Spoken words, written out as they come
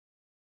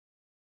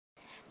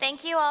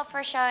Thank you all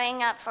for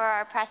showing up for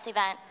our press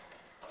event.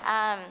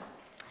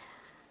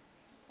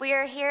 We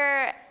are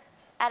here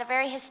at a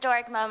very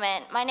historic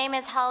moment. My name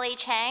is Holly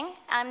Chang.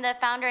 I'm the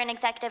founder and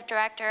executive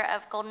director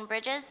of Golden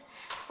Bridges.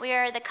 We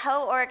are the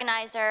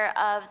co-organizer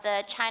of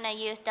the China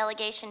Youth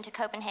Delegation to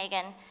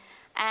Copenhagen.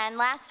 And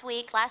last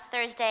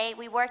Thursday,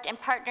 we worked in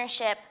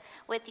partnership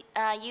with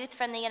youth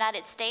from the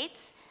United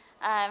States,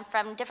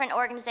 from different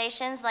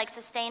organizations like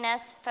Sustain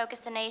Us, Focus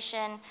the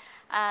Nation,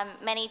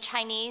 many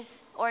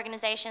Chinese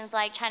organizations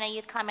like China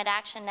Youth Climate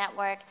Action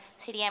Network,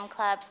 CDM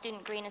Club,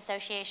 Student Green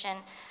Association.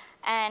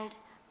 And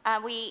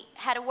we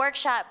had a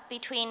workshop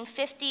between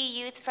 50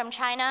 youth from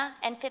China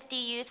and 50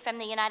 youth from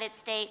the United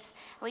States.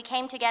 We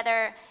came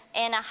together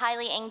in a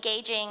highly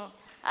engaging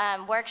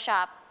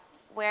workshop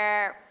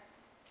where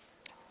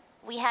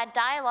we had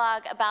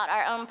dialogue about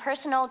our own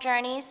personal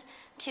journeys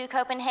to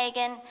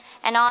Copenhagen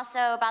and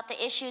also about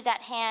the issues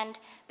at hand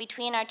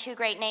between our two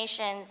great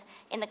nations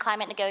in the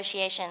climate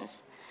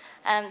negotiations.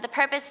 The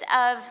purpose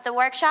of the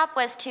workshop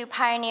was to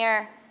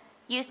pioneer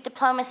youth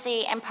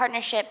diplomacy and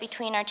partnership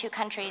between our two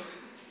countries.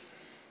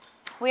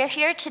 We are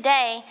here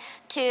today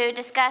to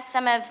discuss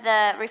some of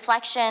the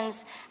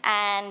reflections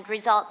and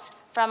results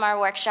from our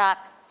workshop.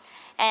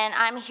 And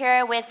I'm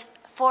here with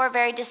 4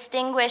 very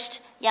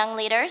distinguished young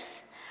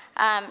leaders.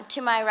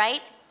 To my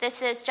right,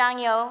 this is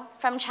Zhang You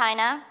from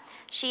China.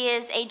 She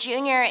is a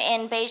junior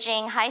in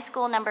Beijing High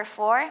School number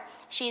 4.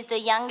 She's the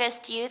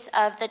youngest youth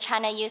of the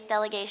China Youth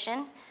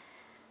Delegation.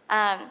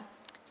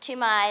 To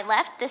my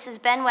left, this is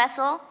Ben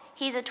Wessel.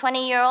 He's a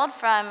 20-year-old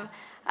from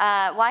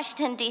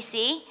Washington,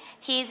 D.C.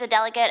 He's a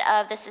delegate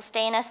of the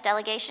Sustain Us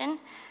delegation,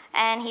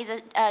 and he's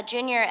a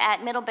junior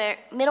at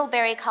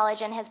Middlebury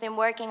College and has been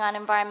working on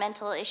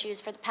environmental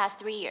issues for the past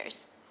 3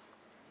 years.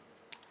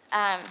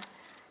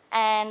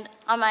 And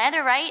on my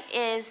other right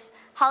is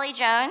Holly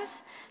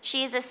Jones.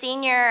 She's a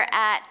senior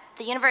at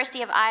the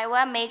University of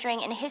Iowa,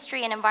 majoring in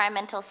history and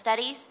environmental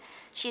studies.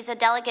 She's a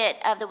delegate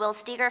of the Will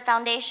Steger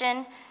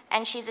Foundation,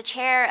 and she's a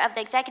chair of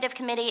the executive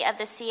committee of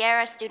the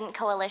Sierra Student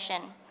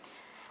Coalition.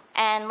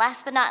 And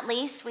last but not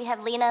least, we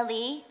have Lena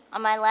Lee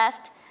on my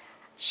left.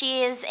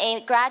 She is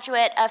a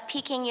graduate of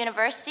Peking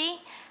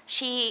University.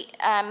 She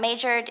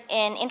majored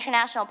in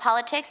international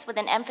politics with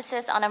an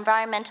emphasis on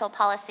environmental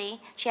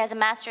policy. She has a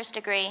master's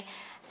degree.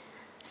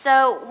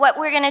 So what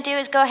we're going to do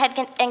is go ahead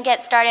and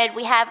get started.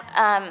 We have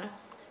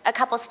a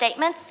couple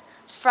statements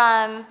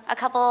from a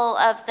couple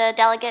of the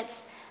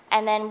delegates,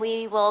 and then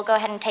we will go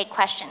ahead and take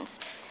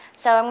questions.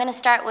 So I'm going to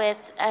start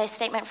with a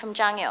statement from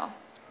Zhang You.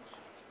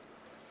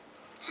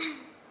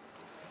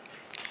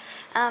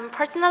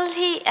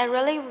 Personally, I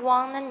really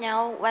want to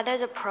know whether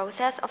the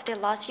process of the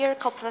last year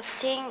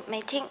COP15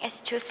 meeting is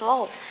too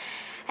slow.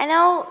 I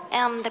know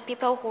the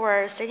people who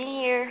are sitting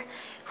here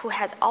who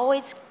has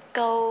always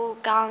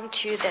gone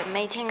to the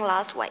meeting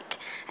last week.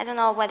 I don't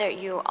know whether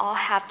you all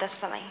have this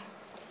feeling.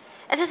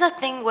 It is a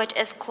thing which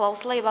is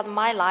closely about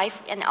my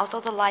life and also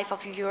the life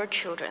of your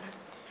children.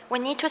 We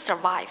need to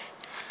survive.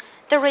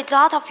 The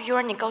result of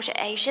your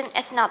negotiation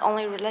is not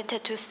only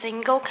related to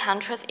single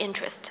country's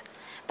interest,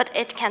 but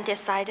it can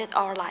decide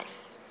our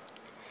life.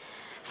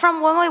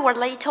 From when we were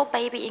little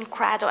baby in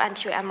cradle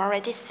until I'm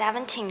already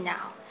 17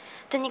 now,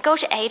 the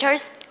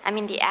negotiators, I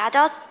mean the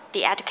adults,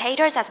 the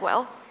educators as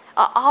well,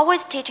 are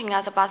always teaching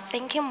us about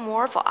thinking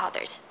more for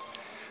others,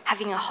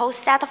 having a whole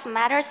set of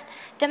matters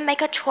that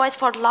make a choice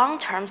for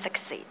long-term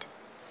succeed.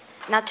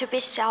 Not to be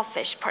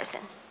selfish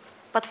person,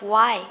 but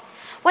why?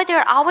 Why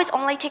they're always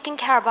only taking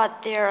care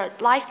about their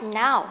life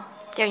now.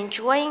 They're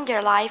enjoying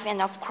their life,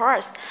 and of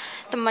course,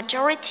 the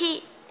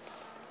majority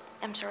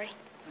of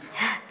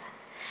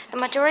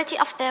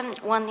them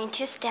wanting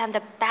to stand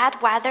the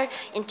bad weather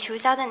in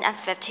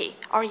 2050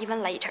 or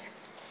even later.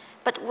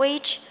 But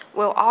which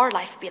will our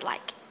life be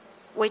like?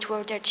 Which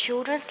will their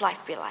children's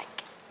life be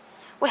like?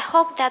 We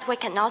hope that we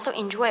can also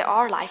enjoy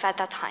our life at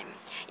that time,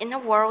 in a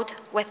world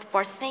with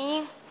birds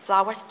singing,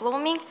 flowers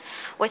blooming,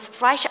 with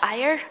fresh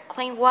air,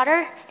 clean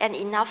water, and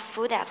enough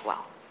food as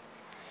well.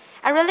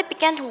 I really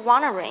began to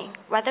wondering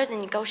whether the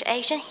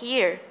negotiation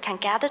here can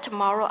gather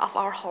tomorrow of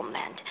our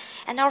homeland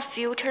and our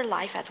future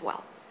life as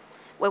well.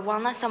 We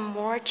want some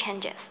more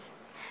changes.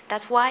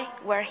 That's why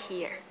we're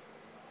here.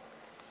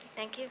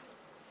 Thank you.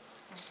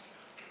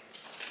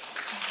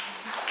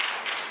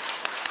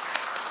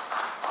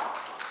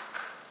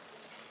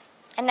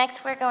 And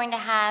next we're going to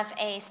have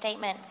a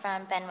statement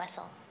from Ben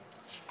Wessel.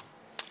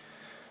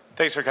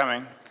 Thanks for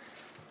coming.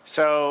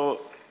 So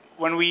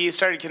when we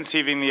started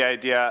conceiving the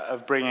idea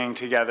of bringing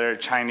together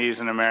Chinese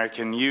and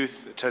American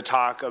youth to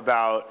talk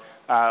about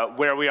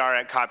where we are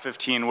at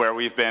COP15, where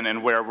we've been,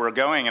 and where we're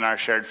going in our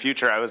shared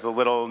future, I was a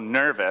little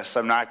nervous,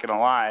 I'm not going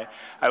to lie.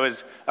 I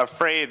was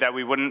afraid that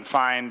we wouldn't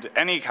find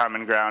any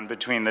common ground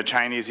between the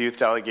Chinese youth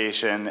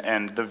delegation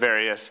and the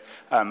various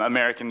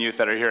American youth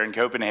that are here in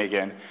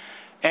Copenhagen.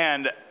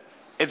 And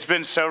it's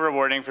been so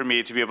rewarding for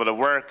me to be able to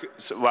work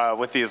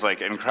with these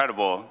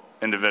incredible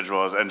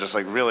individuals and just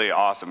really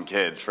awesome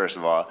kids, first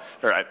of all,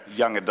 or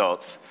young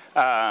adults,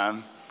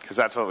 because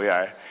that's what we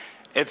are.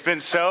 It's been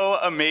so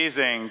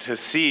amazing to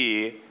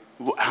see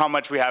how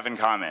much we have in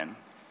common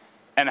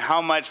and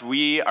how much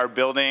we are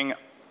building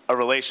a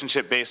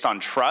relationship based on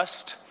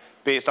trust,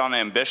 based on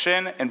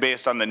ambition, and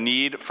based on the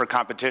need for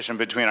competition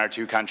between our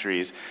two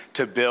countries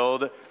to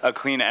build a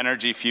clean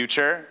energy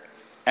future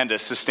and a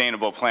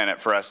sustainable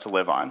planet for us to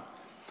live on.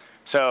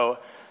 So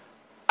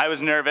I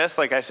was nervous,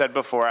 like I said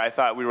before. I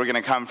thought we were going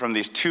to come from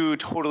these two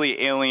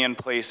totally alien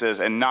places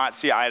and not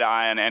see eye to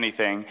eye on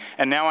anything.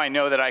 And now I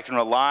know that I can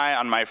rely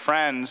on my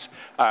friends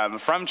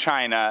from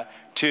China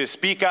to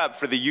speak up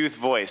for the youth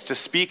voice, to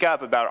speak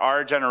up about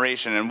our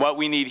generation and what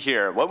we need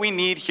here. What we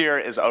need here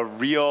is a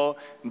real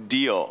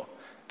deal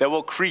that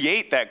will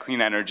create that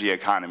clean energy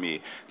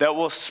economy, that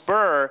will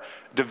spur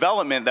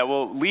development, that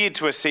will lead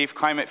to a safe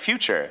climate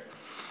future.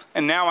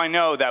 And now I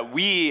know that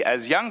we,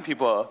 as young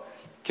people,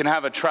 can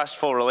have a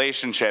trustful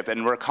relationship,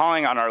 and we're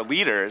calling on our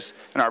leaders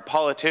and our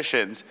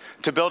politicians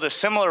to build a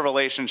similar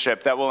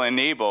relationship that will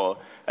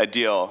enable a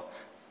deal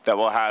that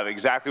will have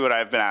exactly what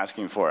I've been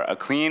asking for, a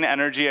clean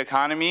energy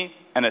economy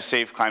and a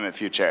safe climate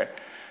future.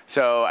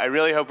 So I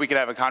really hope we can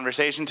have a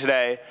conversation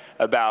today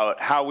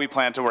about how we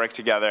plan to work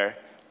together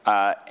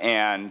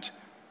and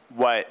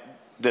what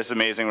this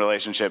amazing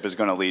relationship is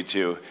going to lead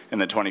to in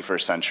the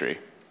 21st century.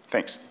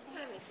 Thanks.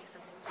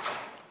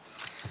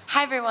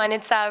 Hi, everyone.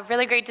 It's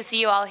really great to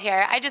see you all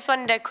here. I just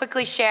wanted to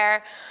quickly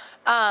share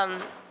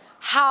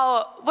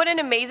what an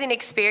amazing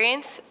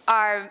experience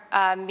our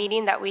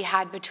meeting that we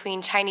had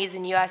between Chinese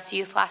and U.S.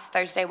 youth last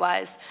Thursday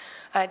was.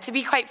 To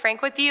be quite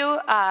frank with you,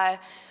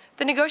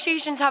 the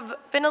negotiations have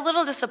been a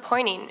little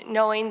disappointing,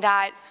 knowing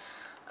that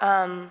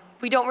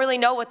we don't really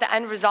know what the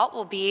end result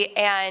will be,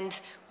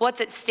 and what's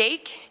at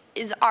stake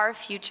is our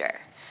future.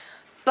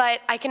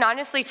 But I can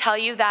honestly tell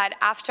you that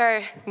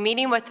after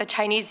meeting with the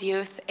Chinese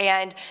youth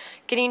and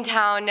getting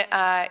time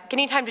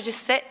to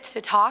just sit to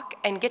talk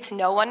and get to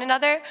know one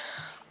another,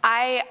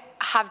 I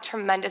have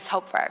tremendous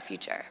hope for our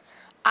future.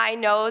 I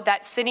know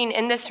that sitting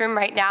in this room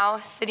right now,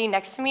 sitting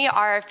next to me,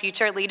 are our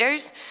future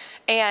leaders,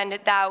 and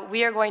that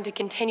we are going to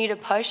continue to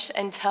push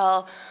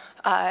until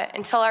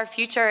our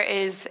future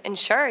is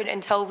ensured,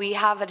 until we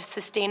have a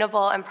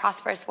sustainable and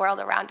prosperous world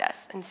around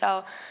us. And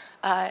so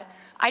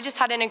I just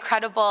had an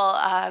incredible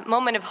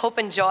moment of hope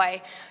and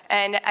joy,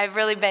 and I've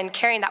really been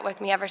carrying that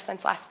with me ever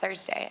since last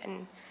Thursday.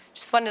 And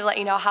just wanted to let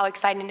you know how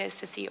exciting it is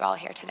to see you all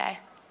here today.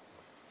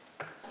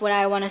 What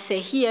I want to say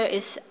here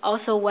is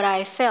also what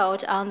I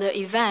felt on the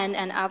event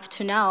and up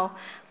to now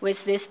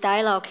with this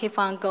dialogue keep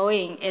on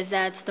going, is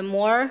that the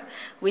more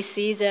we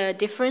see the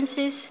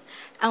differences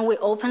and we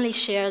openly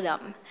share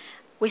them,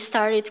 we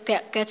started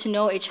to get to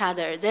know each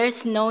other.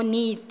 There's no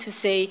need to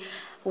say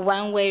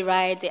one way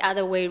right, the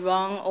other way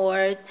wrong,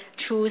 or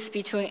choose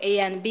between A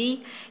and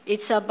B.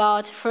 It's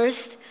about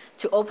first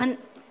to open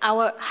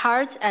our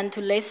heart and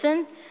to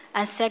listen,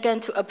 and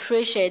second to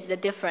appreciate the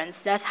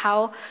difference. That's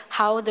how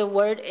the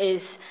world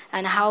is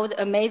and how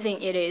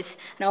amazing it is.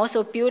 And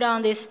also build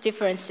on these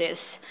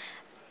differences,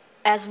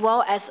 as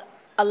well as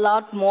a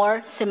lot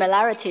more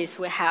similarities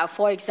we have.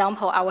 For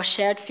example, our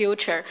shared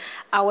future,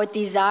 our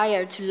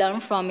desire to learn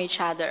from each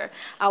other,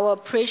 our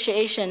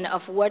appreciation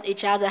of what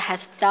each other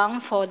has done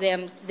for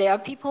them, their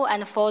people,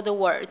 and for the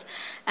world.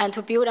 And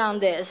to build on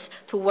this,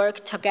 to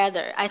work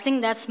together. I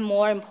think that's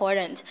more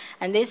important.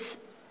 And this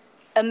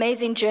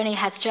amazing journey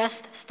has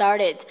just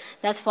started.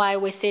 That's why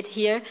we sit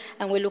here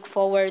and we look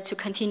forward to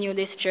continue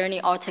this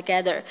journey all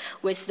together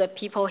with the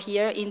people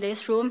here in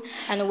this room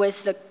and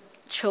with the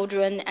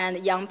children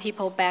and young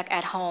people back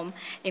at home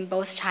in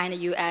both China,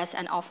 US,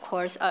 and of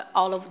course,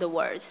 all over the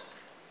world.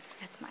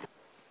 That's my.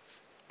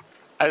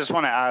 I just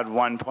want to add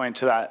one point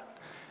to that.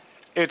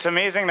 It's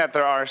amazing that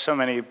there are so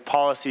many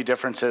policy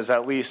differences,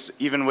 at least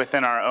even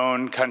within our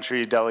own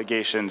country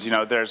delegations. You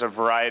know, there's a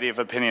variety of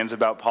opinions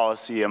about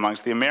policy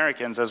amongst the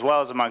Americans as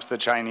well as amongst the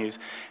Chinese.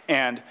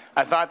 And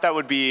I thought that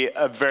would be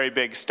a very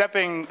big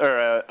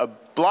a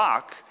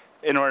block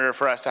in order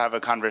for us to have a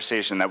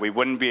conversation, that we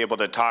wouldn't be able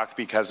to talk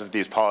because of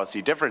these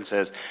policy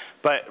differences.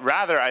 But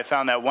rather, I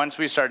found that once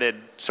we started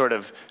sort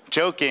of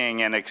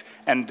joking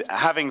and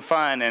having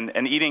fun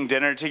and eating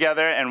dinner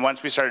together, and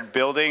once we started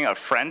building a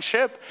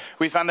friendship,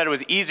 we found that it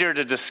was easier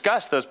to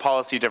discuss those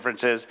policy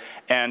differences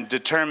and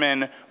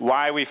determine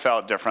why we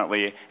felt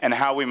differently and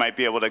how we might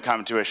be able to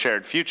come to a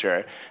shared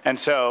future. And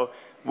so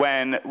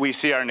when we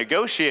see our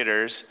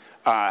negotiators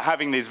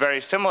having these very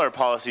similar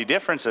policy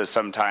differences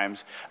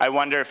sometimes, I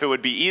wonder if it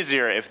would be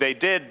easier if they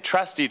did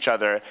trust each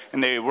other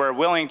and they were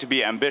willing to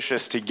be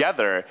ambitious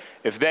together,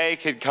 if they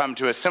could come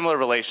to a similar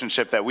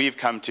relationship that we've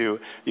come to,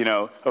 you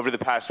know, over the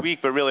past week,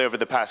 but really over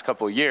the past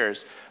couple of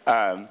years.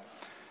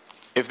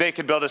 If they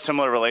could build a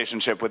similar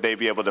relationship, would they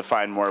be able to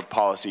find more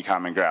policy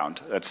common ground?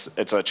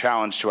 It's a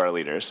challenge to our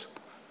leaders.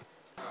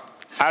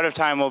 Out of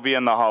time, we'll be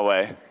in the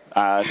hallway.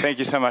 Thank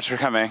you so much for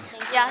coming.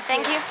 Yeah,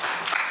 thank you.